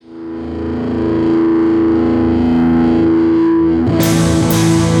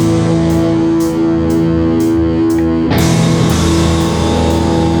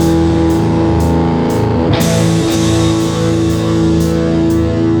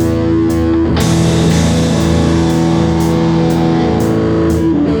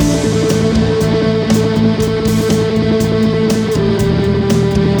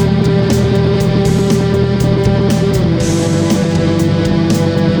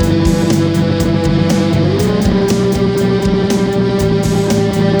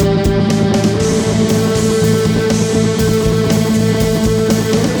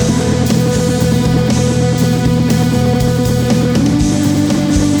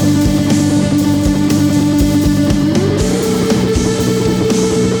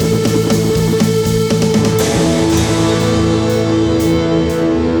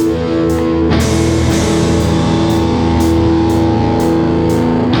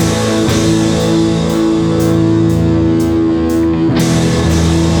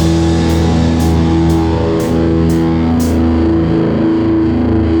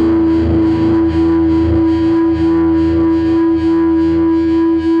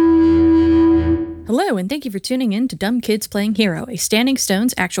thank you for tuning in to Dumb Kids Playing Hero, a Standing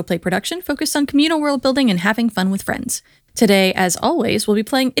Stones actual play production focused on communal world building and having fun with friends. Today, as always, we'll be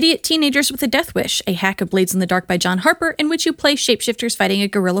playing Idiot Teenagers with a Death Wish, a hack of Blades in the Dark by John Harper, in which you play shapeshifters fighting a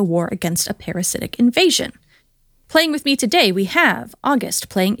guerrilla war against a parasitic invasion. Playing with me today, we have August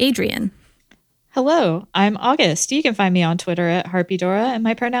playing Adrian. Hello, I'm August. You can find me on Twitter at HarpyDora, and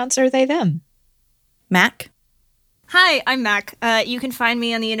my pronouns are they, them. Mac. Hi, I'm Mac. You can find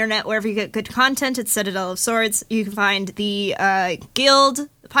me on the internet wherever you get good content at Citadel of Swords. You can find the guild,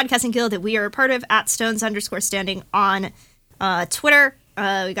 the podcasting guild that we are a part of, at Stones_standing on Twitter.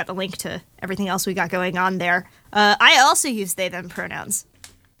 We got the link to everything else we got going on there. I also use they, them pronouns.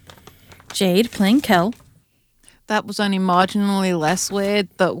 Jade playing Kel. That was only marginally less weird,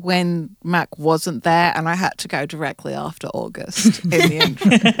 but when Mac wasn't there and I had to go directly after August in the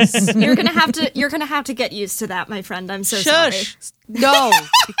entrance. You're gonna have to get used to that, my friend. I'm so sorry. No.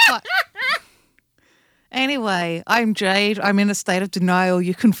 Anyway, I'm Jade. I'm in a state of denial.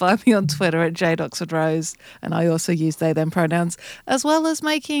 You can find me on Twitter at JadeOxfordRose, and I also use they, them pronouns, as well as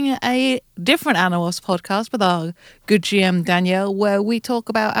making a different Animorphs podcast with our good GM, Danielle, where we talk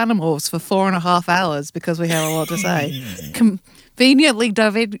about Animorphs for 4.5 hours because we have a lot to say. Conveniently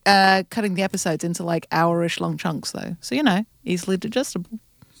cutting the episodes into like hour-ish long chunks, though. So, easily digestible.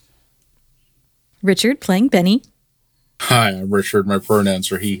 Richard playing Benny. Hi, I'm Richard. My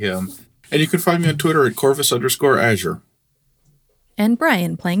pronouns are he, him. And you can find me on Twitter at Corvus_Azure. And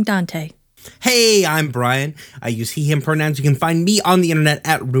Brian playing Dante. Hey, I'm Brian. I use he, him pronouns. You can find me on the internet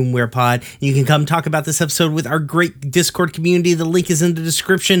at RoomWarePod. You can come talk about this episode with our great Discord community. The link is in the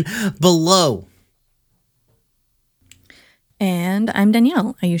description below. And I'm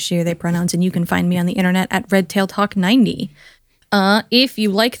Danielle. I use she, her, they pronouns, and you can find me on the internet at RedTailTalk90. If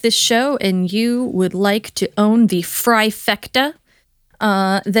you like this show and you would like to own the Fryfecta,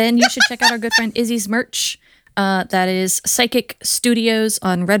 then you should check out our good friend Izzy's merch. That is Psychic Studios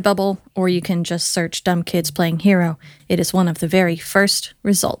on Redbubble, or you can just search Dumb Kids Playing Hero. It is one of the very first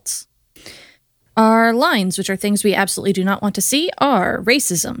results. Our lines, which are things we absolutely do not want to see, are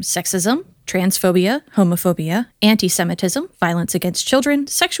racism, sexism, transphobia, homophobia, anti-Semitism, violence against children,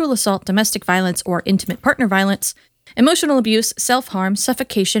 sexual assault, domestic violence, or intimate partner violence, emotional abuse, self-harm,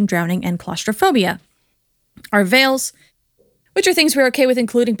 suffocation, drowning, and claustrophobia. Our veils, which are things we're okay with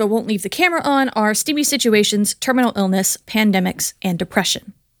including but won't leave the camera on, are steamy situations, terminal illness, pandemics, and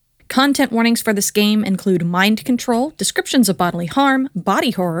depression. Content warnings for this game include mind control, descriptions of bodily harm,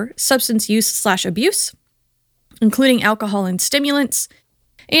 body horror, substance use/abuse, including alcohol and stimulants,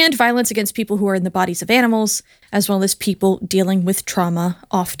 and violence against people who are in the bodies of animals, as well as people dealing with trauma,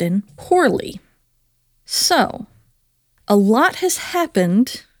 often poorly. So, a lot has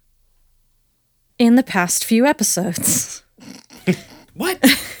happened in the past few episodes. What?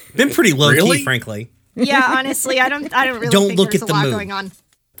 Been pretty low key, frankly. Yeah, honestly, I don't really Don't think look there's at a the lot moon. going on.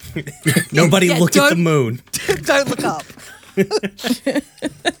 Nobody look at the moon. Don't look up.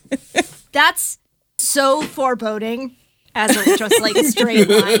 That's so foreboding as just like a straight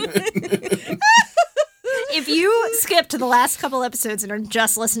line. If you skip to the last couple episodes and are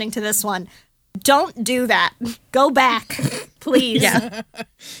just listening to this one, don't do that. Go back, please. Yeah.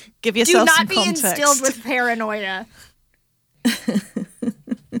 Give Do yourself not some be context. instilled with paranoia.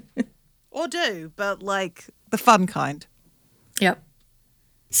 Or do, but like the fun kind. Yep.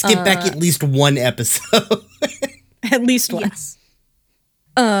 Skip back at least one episode. At least one. Yes.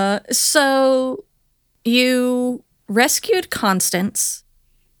 So you rescued Constance,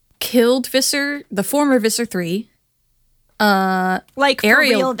 killed Visser, the former Visser 3. Like,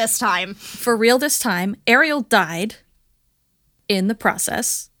 Ariel- for real this time. For real this time. Ariel died in the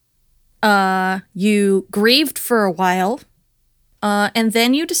process. You grieved for a while. And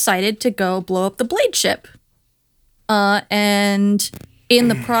then you decided to go blow up the Blade ship. And in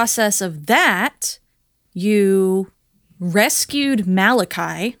the process of that, you rescued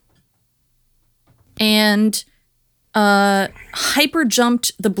Malachi and hyper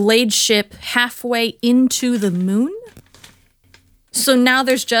jumped the Blade ship halfway into the moon. So now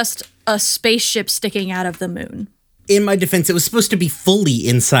there's just a spaceship sticking out of the moon. In my defense, it was supposed to be fully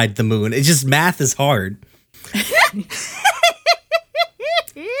inside the moon. It's just math is hard.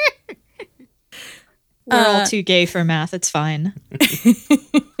 We're all too gay for math. It's fine.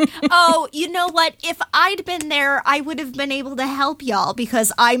 Oh, you know what? If I'd been there, I would have been able to help y'all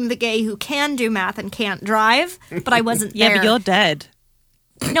because I'm the gay who can do math and can't drive, but I wasn't there. Yeah, but you're dead.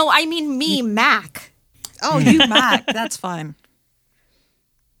 No, I mean me, Mac. Oh, you Mac. That's fine.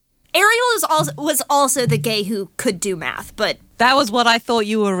 Ariel was also the gay who could do math, but That was what I thought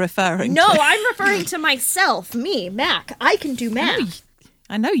you were referring no, to. I'm referring to myself, me, Mac. I can do math.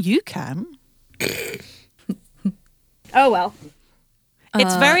 I know you can. Oh, well.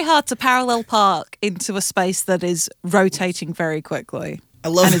 It's very hard to parallel park into a space that is rotating very quickly. I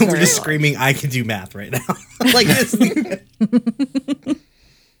love And it's that we're very just large. screaming, I can do math right now. Like this.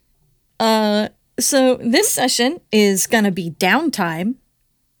 So this session is going to be downtime.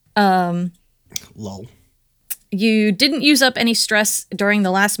 Lol. You didn't use up any stress during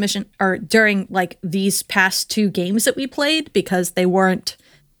the last mission or during like these past 2 games that we played because they weren't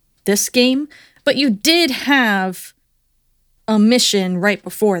this game, but you did have a mission right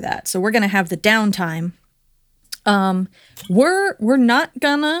before that. So we're going to have the downtime. We're not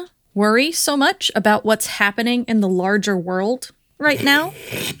gonna worry so much about what's happening in the larger world right now.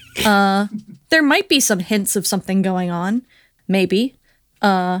 There might be some hints of something going on, maybe.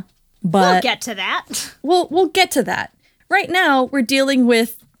 But We'll get to that. we'll get to that. Right now, we're dealing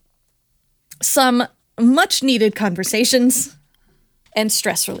with some much needed conversations and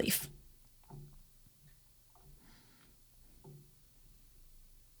stress relief.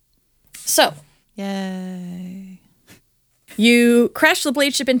 So, Yay. you crashed the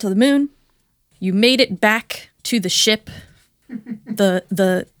blade ship into the moon. You made it back to the ship,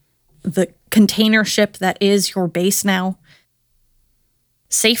 the container ship that is your base now.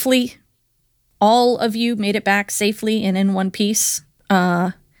 Safely. All of you made it back safely and in one piece.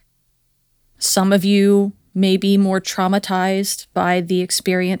 Some of you may be more traumatized by the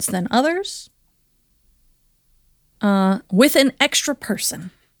experience than others. With an extra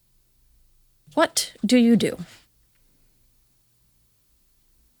person. What do you do?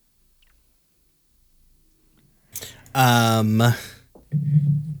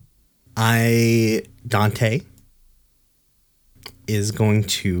 Dante is going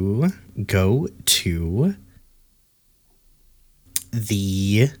to go to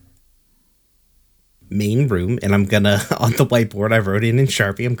the main room, and I'm gonna, on the whiteboard I wrote in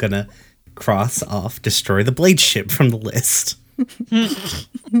Sharpie, I'm gonna cross off destroy the blade ship from the list.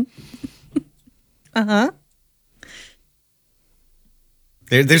 Uh-huh.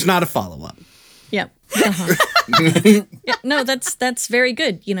 There's not a follow-up. Yep. Uh-huh. Yeah, no, that's very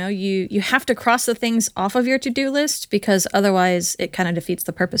good. You know, you have to cross the things off of your to-do list because otherwise it kind of defeats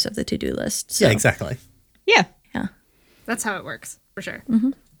the purpose of the to-do list. So, Yeah, exactly. Yeah. yeah. That's how it works, for sure.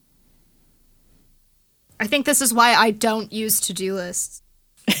 Mm-hmm. I think this is why I don't use to-do lists.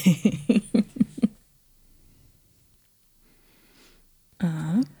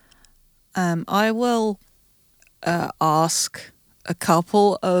 I will ask a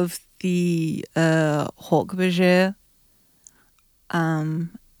couple of the Hawkvizier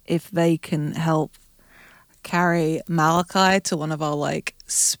if they can help carry Malachi to one of our like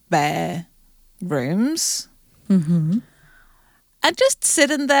spare rooms. Mm-hmm. And just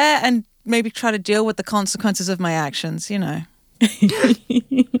sit in there and maybe try to deal with the consequences of my actions, you know.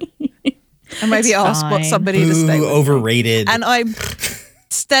 And maybe ask what fine. somebody to stay Ooh, with. overrated. And I'm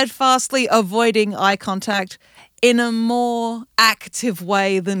steadfastly avoiding eye contact in a more active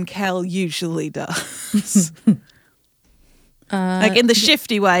way than Kel usually does. Like in the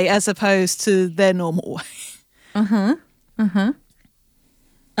shifty way as opposed to their normal way.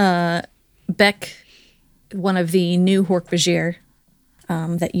 Beck, one of the new Hork-Bajir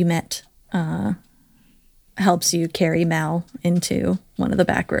that you met, helps you carry Mal into one of the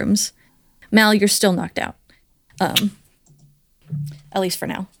back rooms. Mal, you're still knocked out. At least for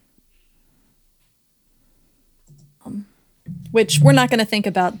now. Which we're not going to think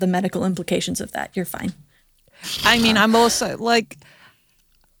about the medical implications of that. You're fine. I mean, I'm also like,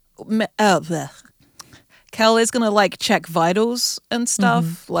 Kel is gonna like check vitals and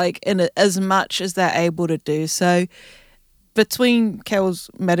stuff, like in as much as they're able to do so. Between Kel's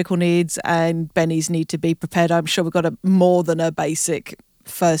medical needs and Benny's need to be prepared, I'm sure we've got more than a basic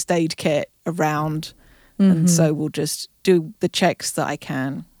first aid kit around, and so we'll just do the checks that I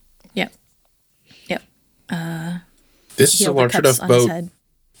can. Yep. Yep. This is a Heal the large cuts enough on his boat. head.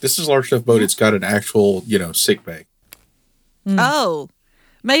 This is a large enough boat. It's got an actual, sick bay. Oh,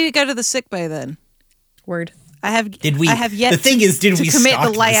 maybe go to the sick bay then. Word. I have yet The thing is, did to we commit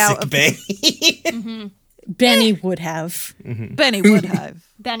stock the layout sick of bay? Benny would have. Benny would have.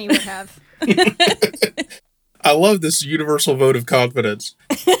 Benny would have. I love this universal vote of confidence.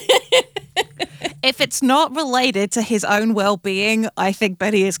 If it's not related to his own well-being, I think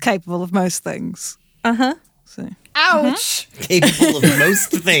Benny is capable of most things. Uh-huh. So. Ouch! Capable of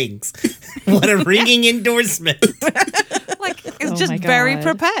most things. What a ringing endorsement. Like, it's Oh just my very God.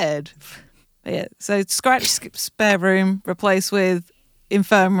 prepared. Yeah, so scratch spare room, replace with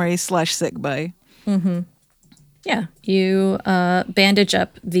infirmary/sick bay. Yeah. You bandage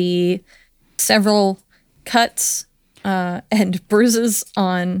up the several cuts and bruises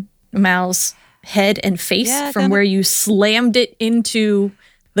on Mal's head and face Yeah, from gonna- where you slammed it into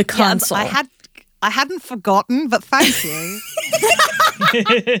the console. I hadn't forgotten, but thank you.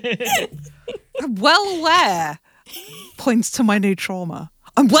 I'm well aware. Points to my new trauma.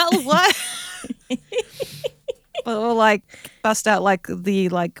 I'm well aware. But we'll like bust out like the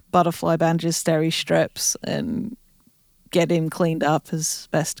butterfly bandages, steri strips, and get him cleaned up as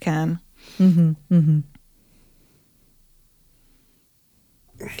best can. I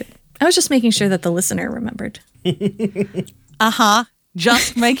was just making sure that the listener remembered.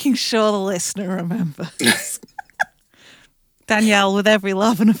 Just making sure the listener remembers. Danielle, with every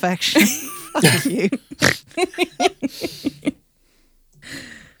love and affection. Fuck you.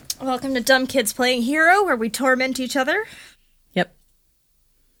 Welcome to Dumb Kids Playing Hero, where we torment each other. Yep.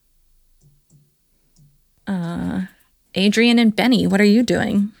 Adrian and Benny, what are you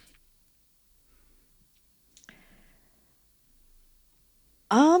doing?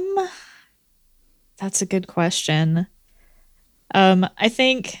 That's a good question. I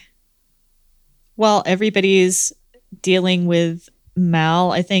think while everybody's dealing with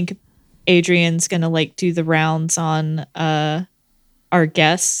Mal, I think Adrian's gonna like do the rounds on our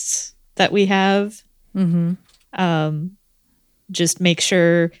guests that we have. Just make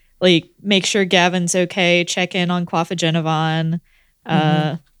sure Gavin's okay. Check in on Quaffagenovan.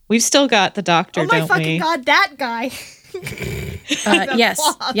 We've still got the doctor, Oh my don't fucking we? god, that guy. Yes.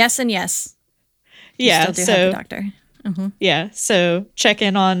 boss. Yes and yes. Yeah. Still do have the doctor. Yeah, so check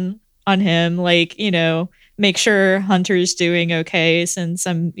in on him, like, make sure Hunter's doing okay since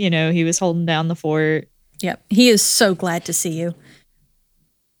he was holding down the fort. Yep. He is so glad to see you.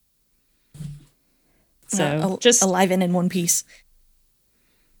 So just alive and in one piece.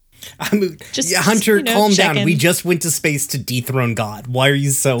 Just, Hunter, calm check down. in. We just went to space to dethrone God. Why are you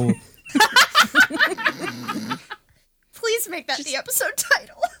so... Please make that the episode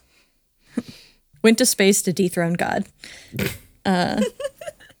title. Went to space to dethrone God.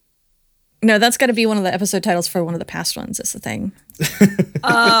 No, that's got to be one of the episode titles for one of the past ones. Is the thing.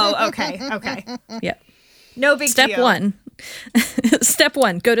 Oh, okay. Yep. No big Step deal. 1. Step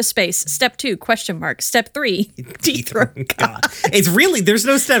 1, go to space. Step 2, question mark. Step 3, dethrone God. It's really, there's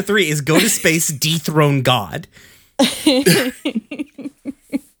no step 3. Is go to space, dethrone God.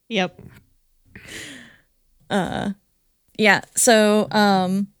 Yep. Yeah.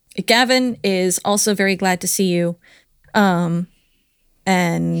 So, Gavin is also very glad to see you, and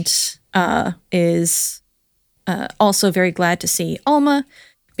is also very glad to see Alma,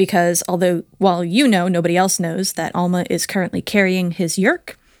 because while nobody else knows that Alma is currently carrying his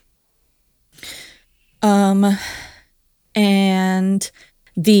Yerk. And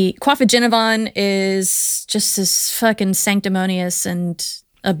the Quaffagenovan is just as fucking sanctimonious and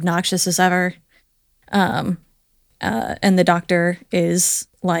obnoxious as ever. And the doctor is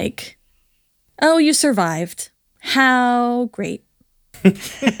like, "Oh, you survived. How great."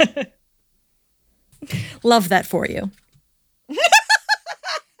 Love that for you.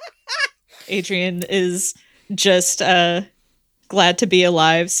 Adrian is just glad to be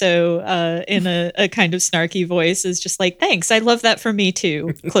alive. So in a kind of snarky voice is just like, "Thanks, I love that for me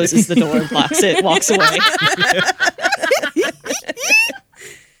too." Closes the door, locks it, walks away.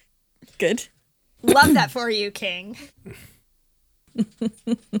 Good. Love that for you, King.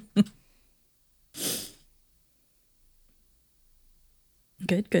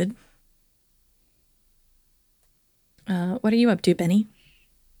 Good. What are you up to, Benny?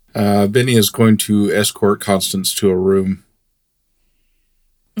 Benny is going to escort Constance to a room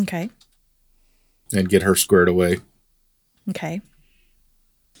Okay. and get her squared away. Okay.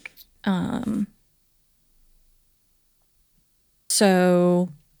 So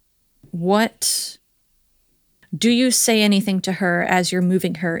what do you say anything to her as you're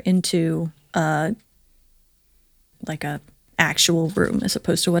moving her into like a actual room as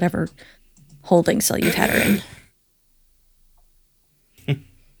opposed to whatever holding cell you've had her in?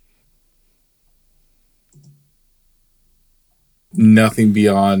 Nothing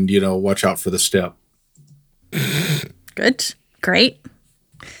beyond, watch out for the step. Good. Great.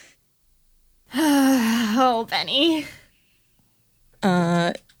 Oh, Benny.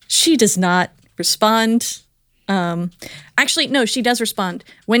 She does not respond. Actually, no, she does respond.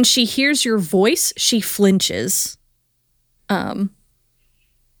 When she hears your voice, she flinches. But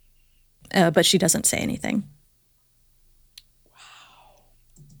she doesn't say anything.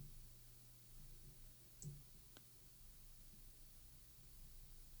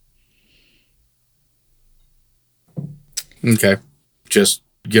 Okay. Just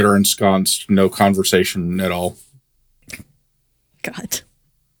get her ensconced. No conversation at all. God.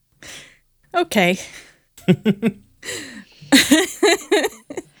 Okay.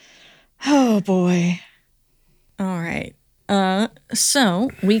 Oh boy. All right. So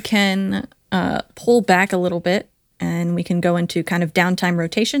we can pull back a little bit and we can go into kind of downtime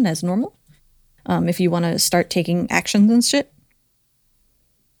rotation as normal. If you want to start taking actions and shit.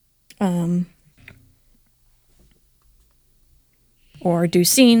 Or do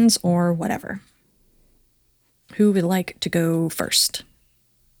scenes or whatever. Who would like to go first?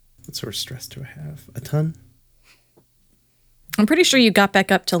 What sort of stress do I have? A ton? I'm pretty sure you got back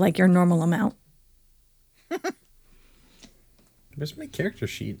up to like your normal amount. Where's my character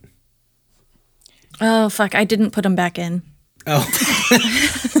sheet? Oh, fuck. I didn't put them back in. Oh.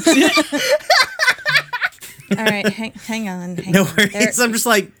 All right. Hang on. No worries. I'm just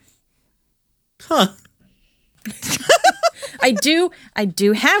like, huh. I do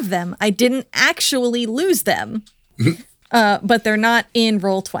have them. I didn't actually lose them. But they're not in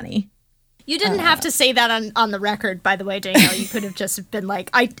Roll20. You didn't have to say that on the record, by the way, Danielle. You could have just been like,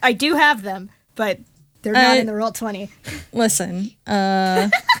 I do have them, but they're not in the Roll20. Listen,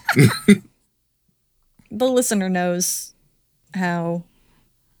 the listener knows how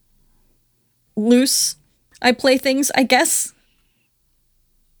loose I play things, I guess.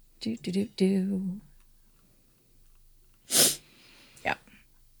 Do. Yeah.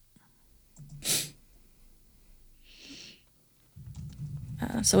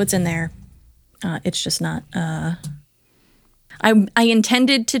 So it's in there. It's just not. I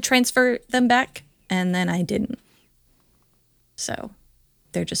intended to transfer them back, and then I didn't. So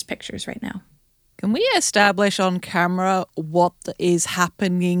they're just pictures right now. Can we establish on camera what is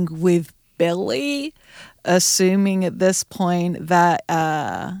happening with Billy, assuming at this point that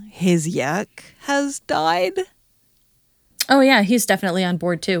his yak has died? Oh yeah, he's definitely on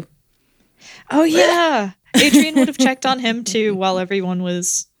board too. Oh yeah. Adrian would have checked on him too while everyone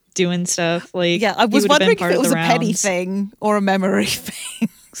was doing stuff. Like, Yeah, I he was would have been wondering if part it of was the a petty rounds. thing or a memory thing.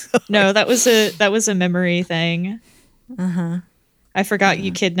 No, that was a memory thing. I forgot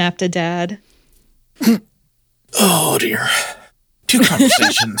you kidnapped a dad. Oh dear. 2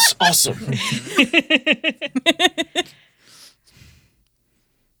 conversations. Awesome.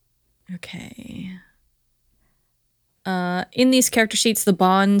 Okay. In these character sheets, the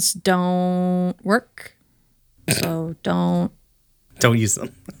bonds don't work, so don't use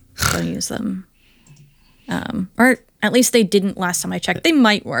them. use them. Or at least they didn't last time I checked. They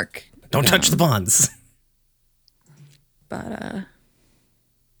might work, Don't touch the bonds. but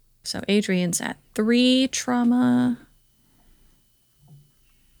so Adrian's at 3 trauma.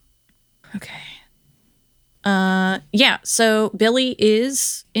 Okay. Yeah, so Billy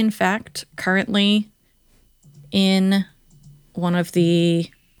is in fact currently in one of the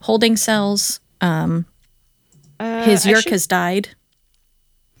holding cells. His yerk has died.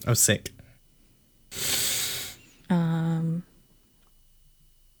 Oh, sick.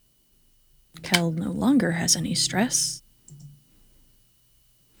 Kel no longer has any stress.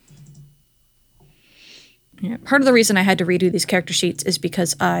 Yeah, part of the reason I had to redo these character sheets is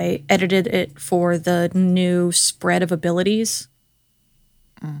because I edited it for the new spread of abilities.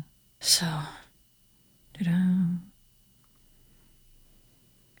 So, ta-da.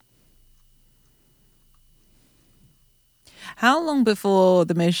 How long before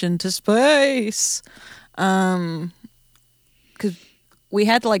the mission to space? Because we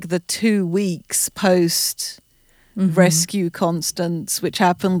had like the 2 weeks post rescue Constance, which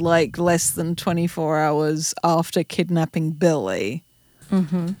happened like less than 24 hours after kidnapping Billy.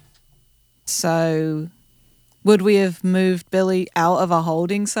 So would we have moved Billy out of a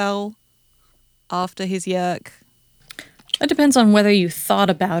holding cell after his yerk? It depends on whether you thought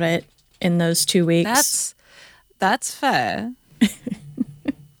about it in those 2 weeks. That's fair.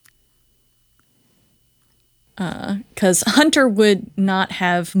 Because Hunter would not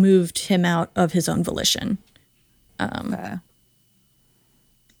have moved him out of his own volition. Fair.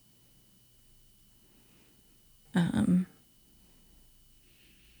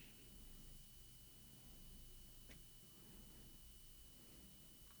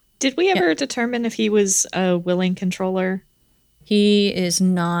 Did we ever determine if he was a willing controller? He is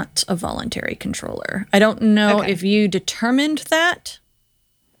not a voluntary controller. I don't know Okay. if you determined that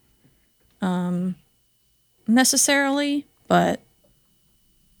necessarily, but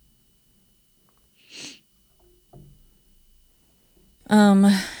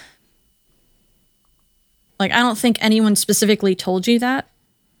like I don't think anyone specifically told you that.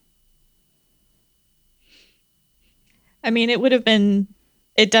 I mean, it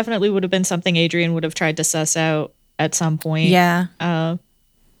definitely would have been something Adrian would have tried to suss out at some point. Yeah.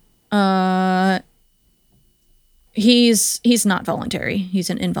 He's not voluntary. He's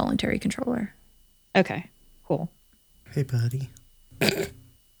an involuntary controller. Okay, cool. Hey, buddy.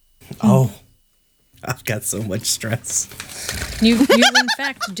 Oh, I've got so much stress. You in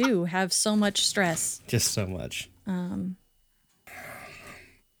fact do have so much stress. Just so much. Oh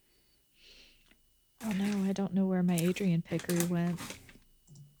no, I don't know where my Adrian picker went.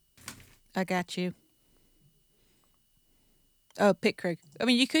 I got you. Oh, Pickrig. I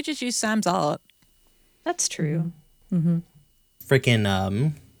mean, you could just use Sam's art. That's true.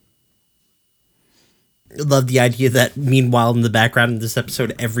 Freaking love the idea that meanwhile in the background of this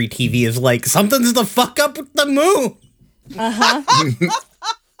episode, every TV is like, something's the fuck up with the moon.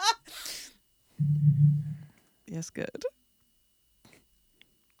 Yes, good.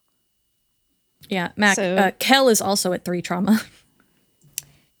 Yeah, Mac. So- Kel is also at 3 trauma.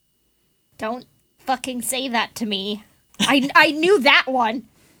 Don't fucking say that to me. I knew that one.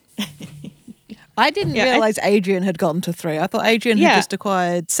 I didn't Yeah, realize Adrian had gotten to 3. I thought Adrian had Yeah. just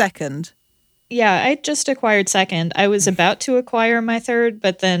acquired 2nd. Yeah, I just acquired 2nd. I was about to acquire my 3rd,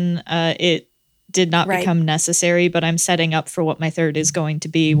 but then it did not Right. become necessary, but I'm setting up for what my 3rd is going to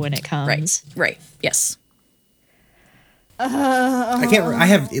be when it comes. Right. Yes. I can't. I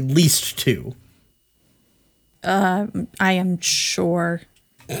have at least 2. I am sure.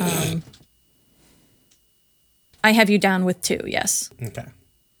 I have you down with 2. Yes. Okay.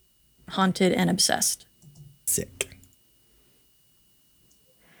 Haunted and obsessed. Sick.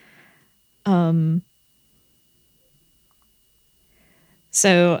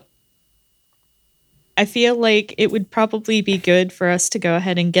 So I feel like it would probably be good for us to go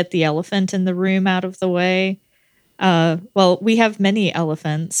ahead and get the elephant in the room out of the way. Well, we have many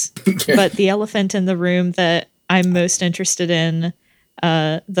elephants, but the elephant in the room that I'm most interested in,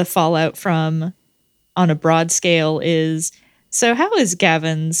 the fallout from on a broad scale is, so how is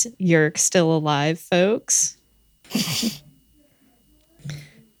Gavin's Yerk still alive, folks?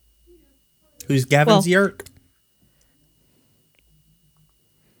 Who's Gavin's Well- Yerk?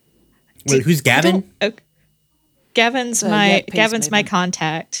 Wait, who's Gavin? Gavin's The my Yerk peace Gavin's my movement.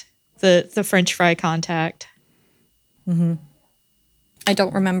 contact, the French fry contact. I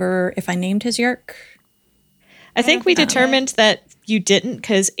don't remember if I named his Yerk. I think we determined that you didn't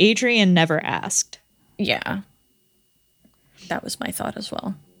because Adrian never asked. Yeah. That was my thought as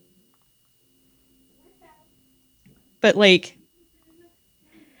well. But like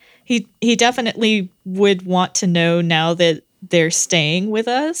he definitely would want to know now that they're staying with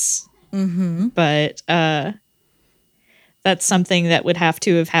us. Mm-hmm. But that's something that would have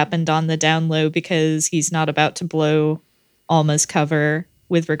to have happened on the down low because he's not about to blow Alma's cover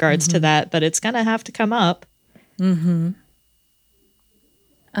with regards to that, but it's gonna have to come up.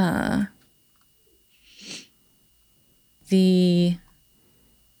 The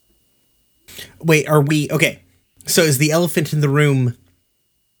Wait, are we okay? So is the elephant in the room?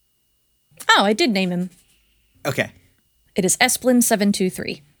 Oh, I did name him. Okay. It is Esplin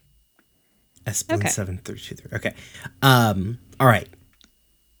 723. Esplin Okay. 7323. Okay. All right.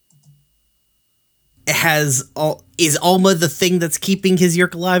 Is Alma the thing that's keeping his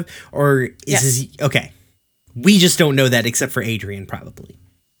Yerk alive, or is Yes. his okay? We just don't know that, except for Adrian, probably.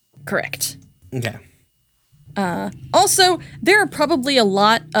 Correct. Okay. Also, there are probably a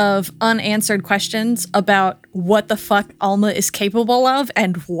lot of unanswered questions about what the fuck Alma is capable of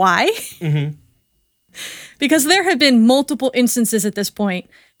and why. Because there have been multiple instances at this point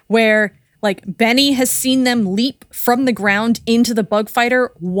where, like, Benny has seen them leap from the ground into the bug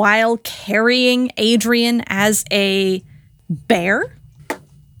fighter while carrying Adrian as a bear.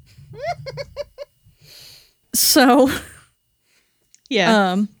 So,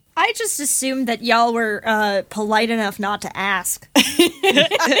 Yeah. I just assumed that y'all were polite enough not to ask.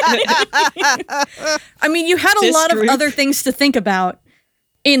 I mean, you had a This lot group. of other things to think about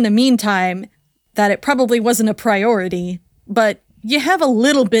in the meantime that it probably wasn't a priority, but you have a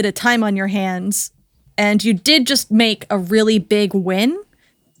little bit of time on your hands, and you did just make a really big win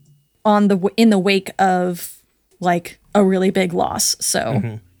on in the wake of like a really big loss.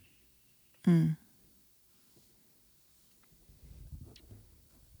 So,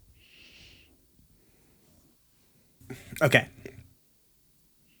 Okay.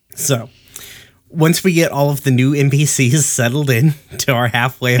 So, once we get all of the new NPCs settled in to our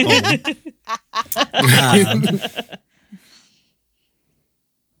halfway home,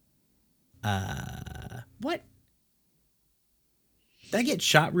 what? Did I get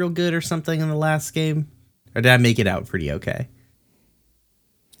shot real good or something in the last game? Or did I make it out pretty okay?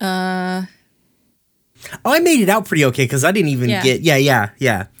 Oh, I made it out pretty okay because I didn't even Yeah. get.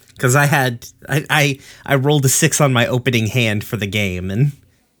 Yeah. Because I rolled a 6 on my opening hand for the game and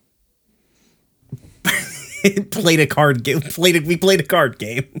played a card game. We played a card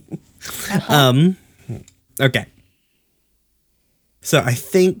game. Okay. So I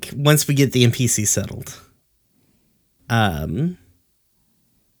think once we get the NPC settled, Dante's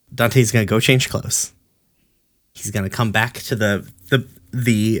gonna go change clothes. He's gonna come back to the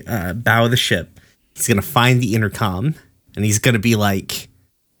bow of the ship. He's gonna find the intercom, and he's gonna be like,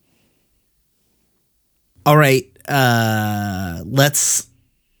 "All right, let's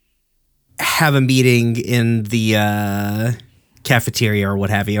have a meeting in the cafeteria or what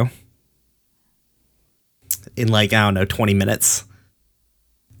have you. In like, I don't know, 20 minutes."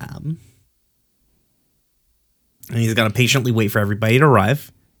 And he's gonna patiently wait for everybody to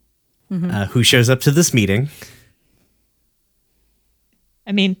arrive. Who shows up to this meeting?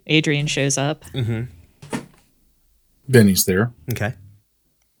 I mean, Adrian shows up. Benny's there. Okay.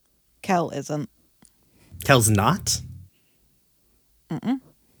 Kel isn't. Kel's not?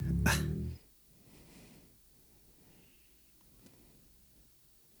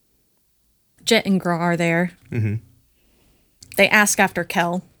 Jet and Gra are there. They ask after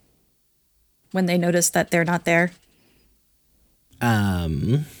Kel when they notice that they're not there.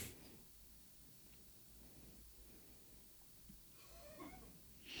 Alma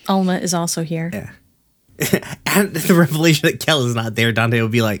is also here. Yeah. And the revelation that Kel is not there, Dante will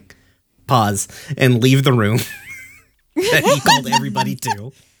be like, pause, and leave the room that he called everybody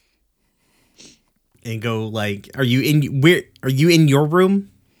to. And go like, are you in your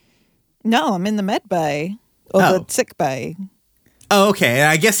room? No, I'm in the med bay. Or Oh. the sick bay. Oh, okay.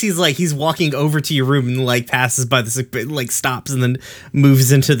 I guess he's walking over to your room and like passes by the sick bay, like stops and then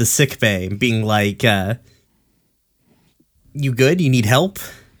moves into the sick bay, being like, "You good? You need help?"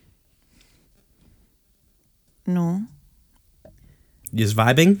 No. Just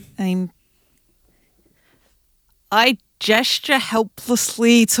vibing. I gesture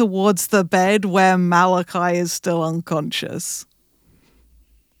helplessly towards the bed where Malachi is still unconscious.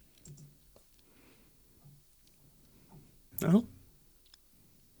 Oh.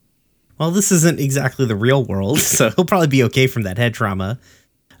 Well, this isn't exactly the real world, so he'll probably be okay from that head trauma.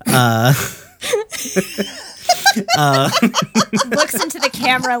 Looks into the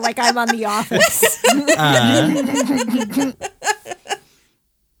camera like I'm on The Office.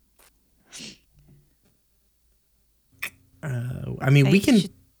 I mean, we can,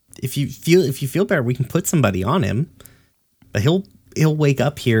 if you feel better, we can put somebody on him, but he'll wake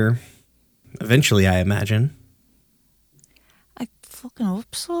up here eventually, I imagine. I fucking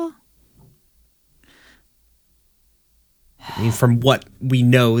hope so. I mean, from what we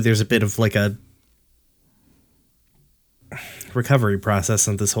know, there's a bit of like a recovery process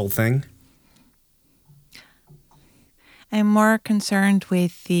on this whole thing. I'm more concerned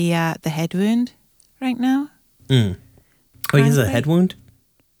with the head wound right now. Oh, he has a head wound?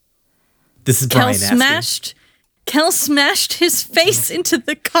 This is Brian asking. Kel smashed his face into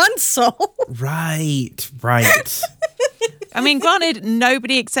the console. Right. I mean, granted,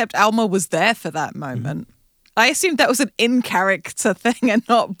 nobody except Alma was there for that moment. I assumed that was an in-character thing and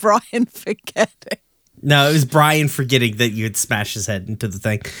not Brian forgetting. No, it was Brian forgetting that you had smashed his head into the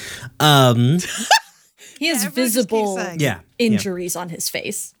thing. He has everyone just keeps visible saying Yeah. injuries on his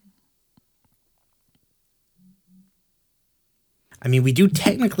face. I mean, we do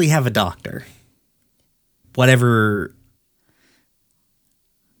technically have a doctor. Whatever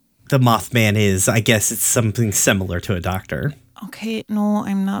the Mothman is, I guess it's something similar to a doctor. Okay, no,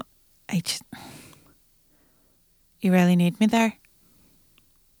 I'm not. You really need me there?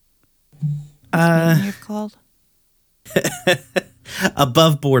 You've called?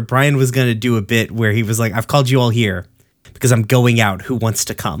 Above board, Brian was going to do a bit where he was like, I've called you all here because I'm going out. Who wants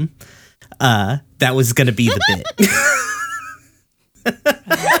to come? That was going to be the bit.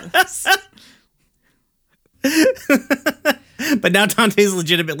 But now Dante's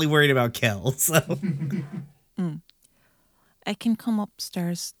legitimately worried about Kel, so. I can come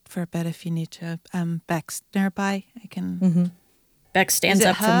upstairs for a bit if you need to. Beck's nearby. I can. Beck stands Is it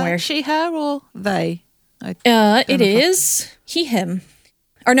up from where she, her, or they? it is he, him.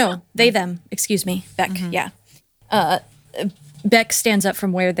 Or no, they, them. Excuse me. Beck, yeah. Beck stands up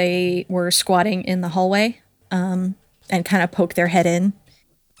from where they were squatting in the hallway and kind of poke their head in.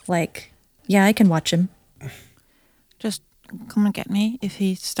 Like, yeah, I can watch him. Just come and get me if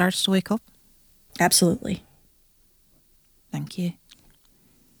he starts to wake up. Absolutely. Thank you.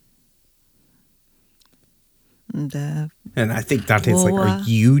 And And I think Dante's like, Well, are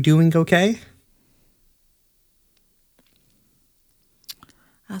you doing okay?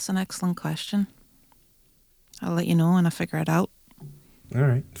 that's an excellent question. I'll let you know when I figure it out. All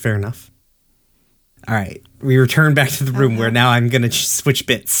right, fair enough. All right, we return back to the room where now I'm going to switch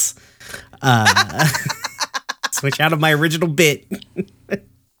bits. Switch out of my original bit.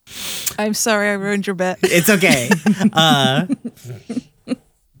 I'm sorry I ruined your bit. It's okay.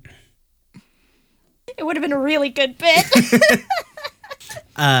 It would have been a really good bit.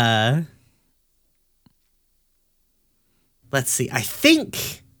 Let's see. I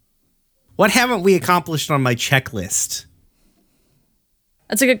think. What haven't we accomplished on my checklist?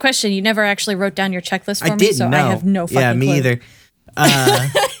 That's a good question. You never actually wrote down your checklist for I me, didn't so know. I have no fucking Yeah, me clue. either.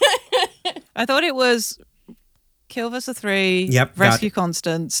 I thought it was kill Vista 3, Yep, got rescue it.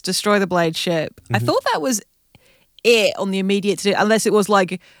 Constance, destroy the Blade ship. I thought that was it on the immediate to do, unless it was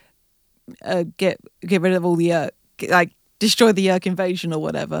like get rid of all the like destroy the Yerk invasion or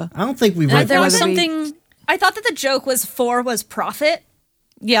whatever. I don't think we wrote There was Whether we- something. I thought that the joke was 4 was profit.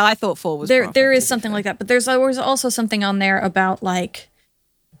 Yeah, I thought 4 was There profit. is something like that, but there's also something on there about like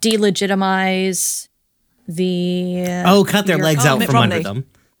delegitimize the. cut their your- legs out Mitt from under Romney. them.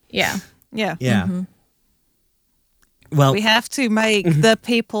 Yeah. Yeah. Yeah. Well, We have to make the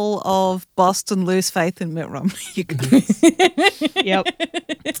people of Boston lose faith in Mitt Romney. You guys. Yep.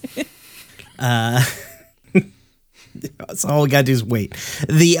 so all we gotta do is wait.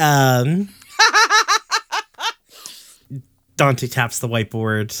 The Dante taps the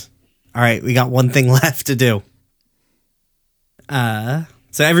whiteboard. All right, we got one thing left to do. So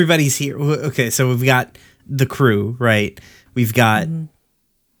everybody's here. Okay, so we've got the crew, right? We've got We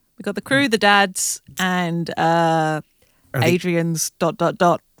got the crew, the dads, and Adrian's ...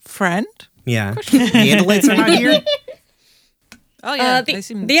 friend. yeah. The Andalites are not here. Oh yeah, The, they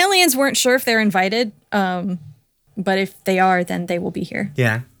seem- the aliens weren't sure if they're invited, but if they are, then they will be here.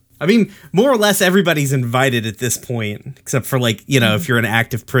 Yeah. I mean, more or less everybody's invited at this point, except for like, if you're an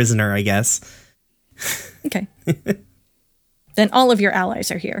active prisoner, I guess. Okay. Then all of your allies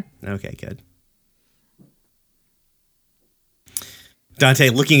are here. Okay, good. Dante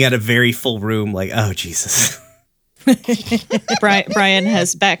looking at a very full room like, oh, Jesus. Brian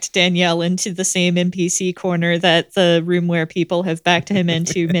has backed Danielle into the same NPC corner that the room where people have backed him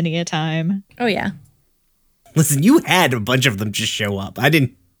into many a time. Oh yeah. Listen, you had a bunch of them just show up. I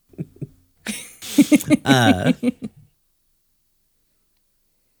didn't.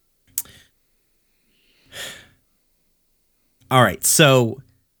 All right, so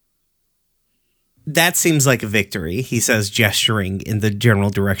that seems like a victory, he says, gesturing in the general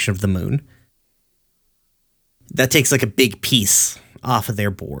direction of the moon. That takes like a big piece off of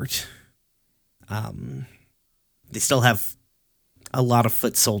their board. They still have a lot of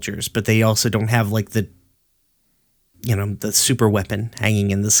foot soldiers, but they also don't have like the super weapon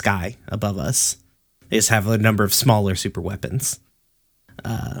hanging in the sky above us. They just have a number of smaller super weapons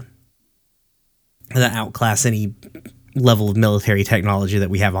that outclass any level of military technology that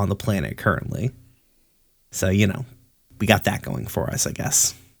we have on the planet currently. So, we got that going for us, I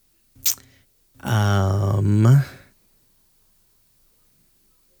guess.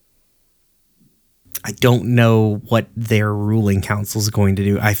 I don't know what their ruling council is going to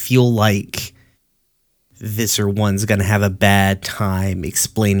do. I feel like Visser One's going to have a bad time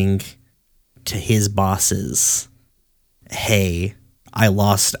explaining to his bosses, hey, I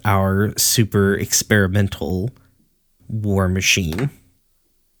lost our super experimental war machine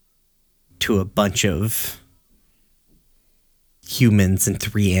to a bunch of humans and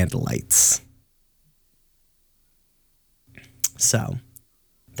 3 Andalites. So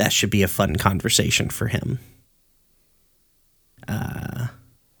that should be a fun conversation for him.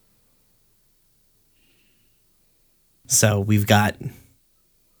 So we've got, from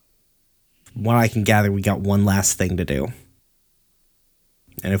what I can gather, we got one last thing to do.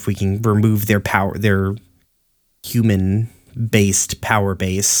 And if we can remove their power, their human-based power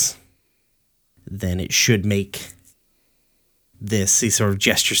base, then it should make these sort of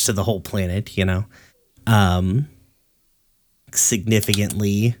gestures to the whole planet,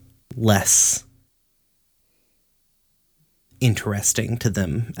 significantly less interesting to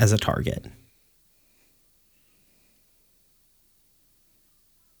them as a target.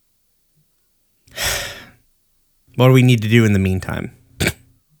 What do we need to do in the meantime?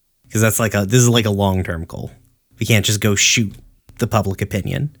 Because this is like a long-term goal. We can't just go shoot the public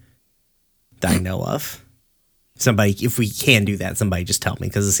opinion that I know of. Somebody, if we can do that, somebody just tell me,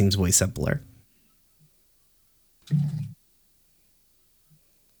 because it seems way simpler.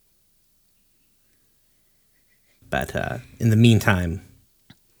 But in the meantime,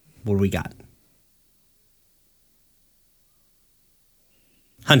 what do we got?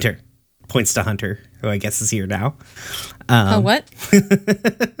 Hunter points to Hunter, who I guess is here now. What?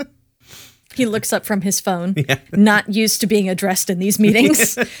 He looks up from his phone, not used to being addressed in these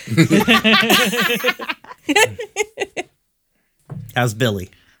meetings. How's Billy?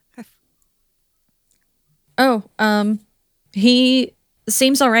 Oh, he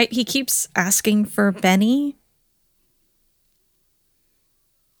seems all right. He keeps asking for Benny.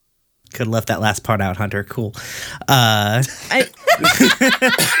 Could have left that last part out, Hunter. Cool. Points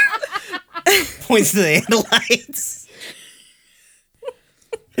to the Andalites.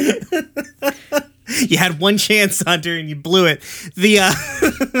 You had one chance, Hunter, and you blew it.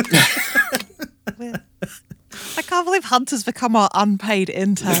 I can't believe Hunter's become our unpaid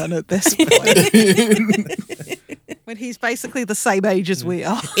intern at this point. When he's basically the same age as we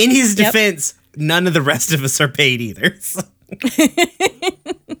are. In his defense, none of the rest of us are paid either. So.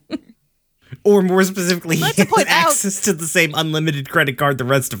 Or more specifically, he Let's point has out- access to the same unlimited credit card the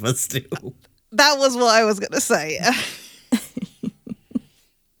rest of us do. That was what I was going to say.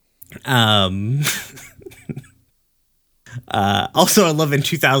 Also, I love in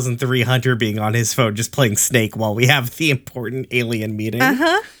 2003 Hunter being on his phone just playing Snake while we have the important alien meeting.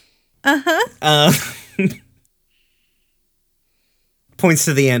 Points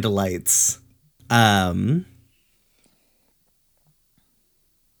to the Andalites.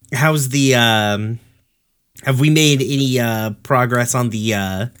 How's the have we made any progress on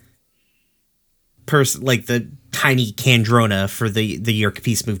the like the tiny Kandrona for the Yerk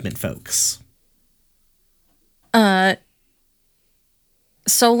Peace Movement folks?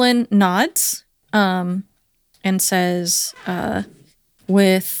 Solon nods and says,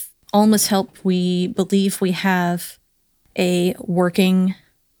 with Alma's help, we believe we have a working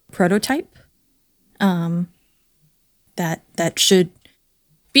prototype that should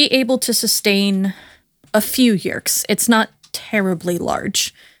be able to sustain a few Yerks. It's not terribly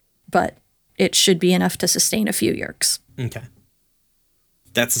large, but it should be enough to sustain a few Yerks. Okay.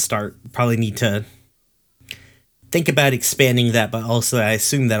 That's a start. Probably need to think about expanding that, but also I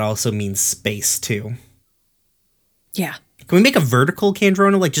assume that also means space too. Yeah. Can we make a vertical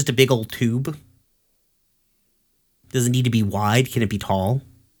Kandrona, like just a big old tube? Does it need to be wide? Can it be tall?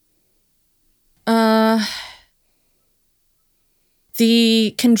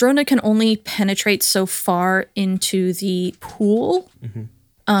 The Kandrona can only penetrate so far into the pool,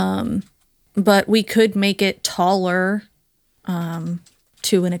 but we could make it taller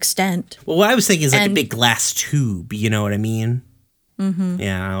to an extent. Well, what I was thinking is like a And- big glass tube, you know what I mean? Mm-hmm.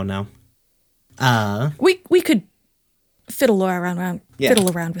 Yeah, I don't know. We could fiddle around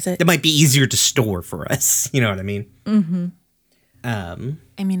with it. It might be easier to store for us, you know what I mean? Mm-hmm.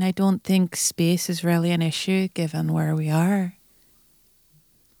 I mean, I don't think space is really an issue given where we are.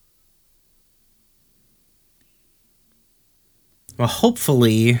 Well,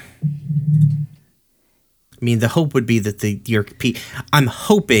 hopefully, I mean, the hope would be that the Yerk I'm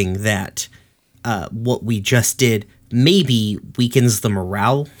hoping that what we just did maybe weakens the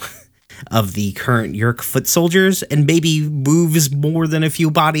morale of the current Yerk foot soldiers and maybe moves more than a few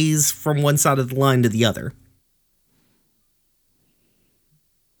bodies from one side of the line to the other.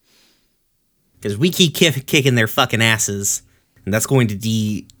 Because we keep kicking their fucking asses, and that's going to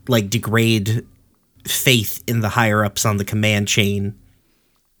degrade faith in the higher ups on the command chain.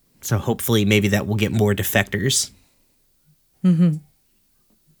 So hopefully maybe that will get more defectors. Mm-hmm.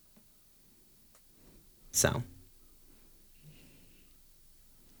 So.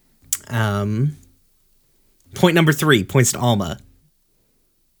 Point number 3 points to Alma.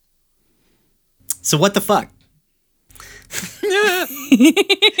 So what the fuck?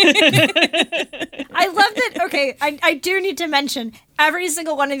 I love that. Okay, I do need to mention every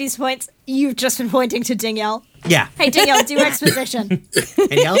single one of these points. You've just been pointing to Danielle. Yeah. Hey, Danielle, do exposition.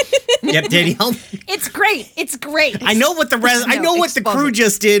 Danielle? Yep, Danielle. It's great. It's great. I know what the rest. I know what the crew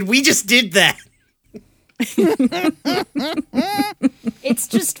just did. We just did that. It's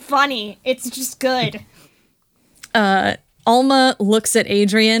just funny. It's just good. Alma looks at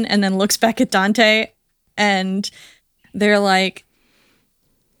Adrian and then looks back at Dante, and they're like,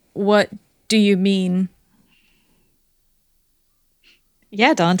 "What do you mean?"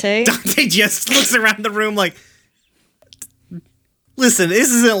 Yeah, Dante. Dante just looks around the room like, listen,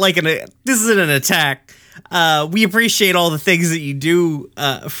 this isn't an attack. We appreciate all the things that you do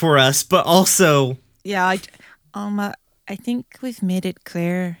for us, but also, Yeah, I think we've made it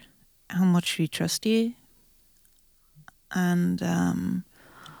clear how much we trust you. And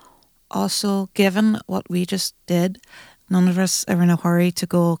also, given what we just did, none of us are in a hurry to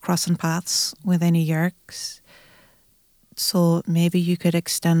go crossing paths with any Yerks. So maybe you could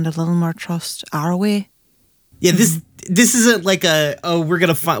extend a little more trust our way. yeah, this isn't like we're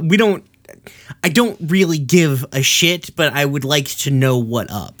gonna find. I don't really give a shit, but I would like to know what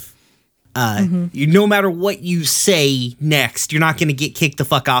up. No matter what you say next, you're not gonna get kicked the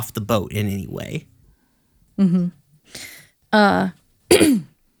fuck off the boat in any way.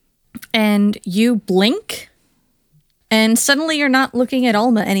 And you blink, And suddenly you're not looking at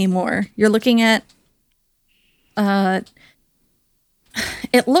Alma anymore. You're looking at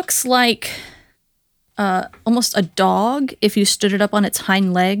it looks like almost a dog if you stood it up on its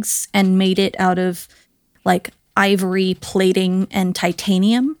hind legs and made it out of like ivory plating and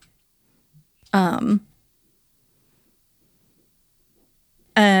titanium.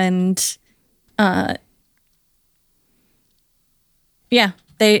 And yeah,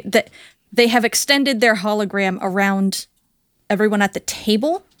 they have extended their hologram around everyone at the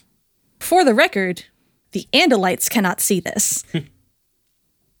table. For the record, the Andalites cannot see this.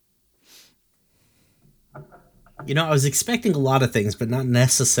 You know, I was expecting a lot of things, but not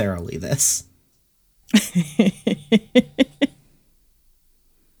necessarily this.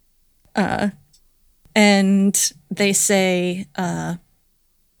 And they say,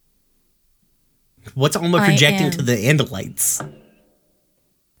 What's Alma I projecting am- to the Andalites?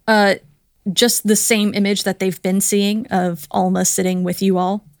 just the same image that they've been seeing of Alma sitting with you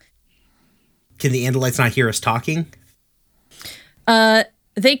all. Can the Andalites not hear us talking?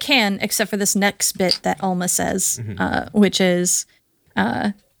 They can, except for this next bit that Alma says, which is,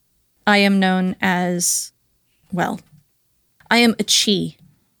 I am known as, well, I am a Chi.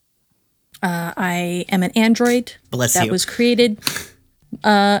 I am an android Bless that you. was created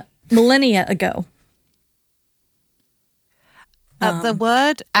millennia ago. At the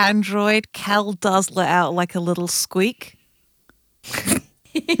word android, Cal does let out like a little squeak.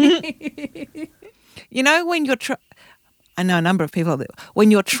 You know, when you're I know a number of people that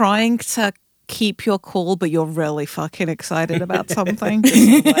when you're trying to keep your cool, but you're really fucking excited about something.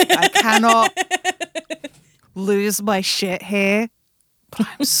 Just like, I cannot lose my shit here, but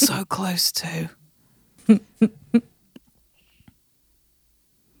I'm so close to. The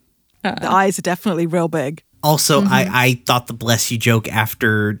eyes are definitely real big. Also, I thought the bless you joke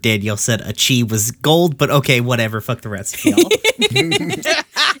after Danielle said a chi was gold, but okay, whatever. Fuck the rest of y'all.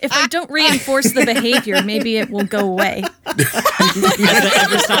 If I don't reinforce the behavior, maybe it will go away. Has that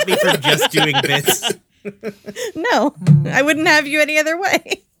ever stopped me from just doing bits? No, I wouldn't have you any other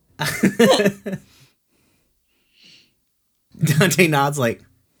way. Dante nods like,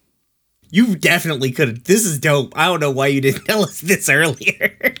 you definitely could have. This is dope. I don't know why you didn't tell us this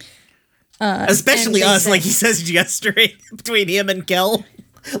earlier. Especially and they us, say- like he says gesturing between him and Kel.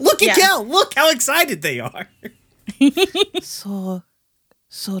 Look at Yeah. Kel. Look how excited they are. So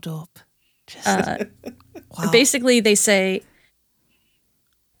dope. Just wow. Basically, they say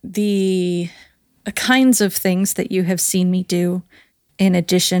the kinds of things that you have seen me do, in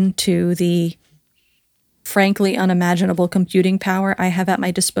addition to the frankly unimaginable computing power I have at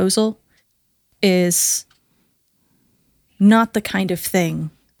my disposal, is not the kind of thing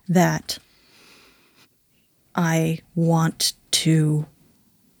that I want to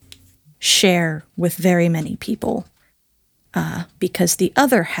share with very many people. Because the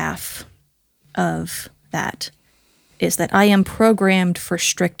other half of that is that I am programmed for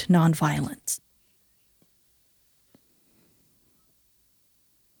strict nonviolence.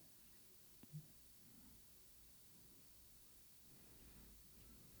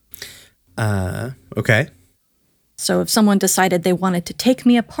 Okay. So if someone decided they wanted to take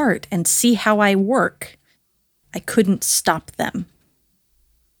me apart and see how I work, I couldn't stop them.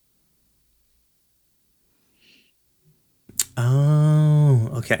 Oh,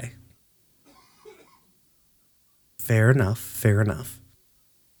 okay. Fair enough. Fair enough.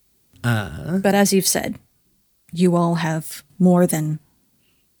 But as you've said, you all have more than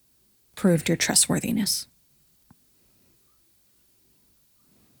proved your trustworthiness.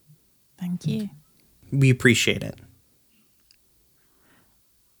 Thank you. We appreciate it.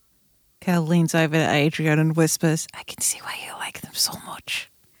 Cal leans over to Adrian and whispers, I can see why you like them so much.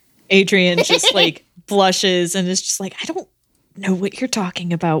 Adrian just like blushes and is just like, I don't know what you're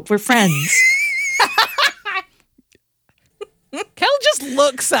talking about. We're friends. Cal just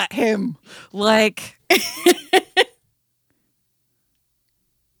looks at him like,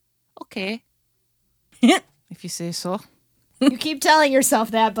 okay. If you say so. You keep telling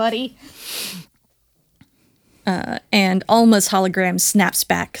yourself that, buddy. And Alma's hologram snaps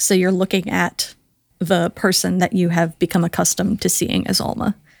back, so you're looking at the person that you have become accustomed to seeing as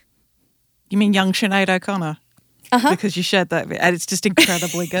Alma. You mean young Sinead O'Connor? Because you shared that bit, and it's just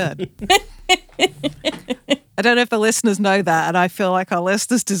incredibly good. I don't know if the listeners know that, and I feel like our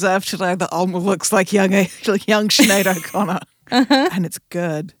listeners deserve to know that Alma looks like young Sinead O'Connor. And it's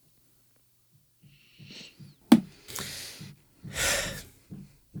good.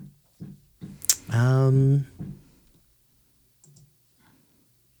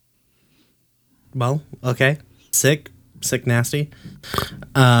 Well, okay. Sick, nasty.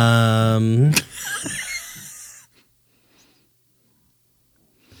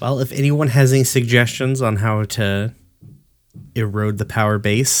 Well, if anyone has any suggestions on how to erode the power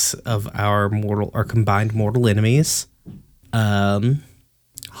base of our combined mortal enemies,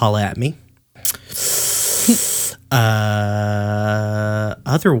 holla at me.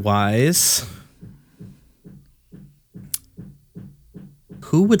 Otherwise,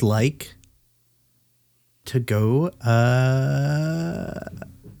 who would like to go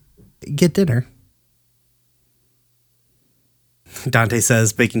get dinner? Dante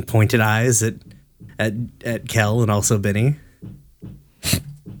says, making pointed eyes at Kel and also Benny.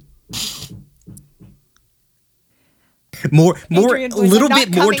 More, Adrian a was little like,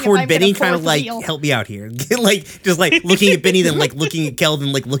 bit "Not more coming if toward I'm Benny, gonna kind of fourth like, wheel." help me out here. Like, just like looking at Benny, then like looking at Kel,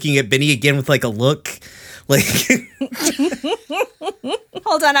 then like looking at Benny again with like a look. Like,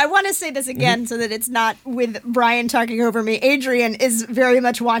 Hold on, I want to say this again so that it's not with Brian talking over me. Adrian is very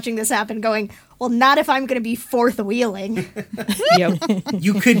much watching this happen, going, well, not if I'm going to be fourth wheeling. Yep.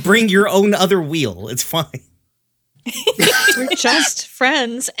 you could bring your own other wheel. It's fine. We're just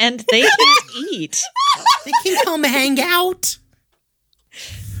friends and they can eat. They can come hang out.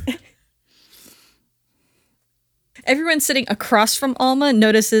 Everyone sitting across from Alma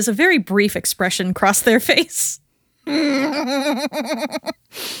notices a very brief expression cross their face. I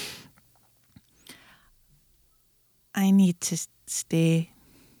need to stay.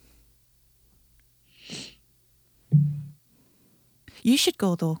 You should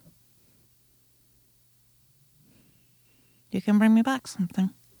go, though. You can bring me back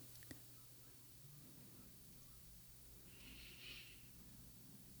something.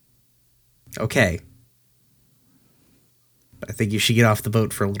 Okay. I think you should get off the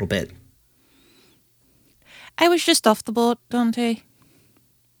boat for a little bit. I was just off the boat, Dante.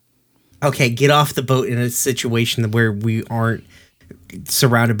 Okay, get off the boat in a situation where we aren't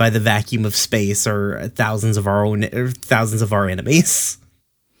surrounded by the vacuum of space or thousands of our enemies.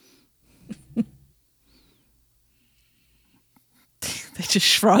 They just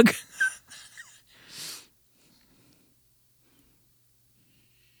shrug.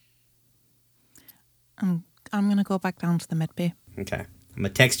 I'm going to go back down to the med bay. Okay. I'm going to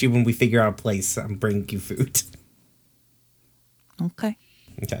text you when we figure out a place. I'm bringing you food. Okay.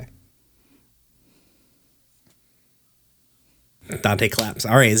 Okay. Dante claps.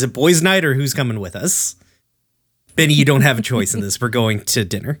 All right, is it boys' night or who's coming with us? Benny, you don't have a choice in this. We're going to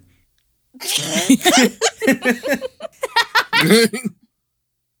dinner.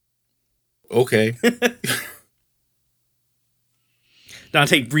 Okay.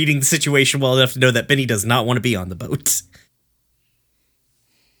 Dante reading the situation well enough to know that Benny does not want to be on the boat.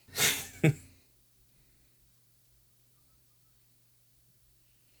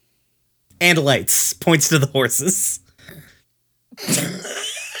 Andalites points to the horses.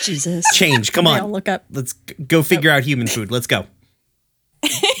 Jesus. Change, come I'll on. look up. Let's go figure out human food. Let's go.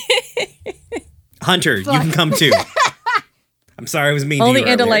 Hunter, you can come too. I'm sorry I was mean All to the you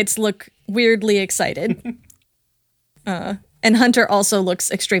earlier. Andalites look weirdly excited. And Hunter also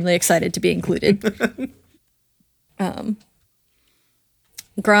looks extremely excited to be included. Gra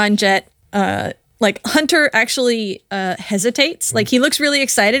and Jet, like Hunter actually hesitates. Like he looks really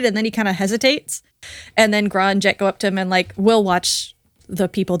excited and then he kind of hesitates. And then Gra and Jet go up to him and like, we'll watch the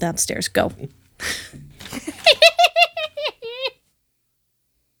people downstairs go.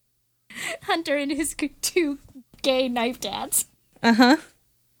 Hunter and his two gay knife dads. Uh-huh.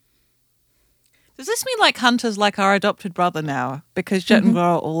 Does this mean like Hunter's like our adopted brother now? Because Jet and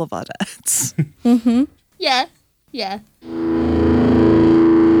Gar are all of our dads. Yeah. Yeah.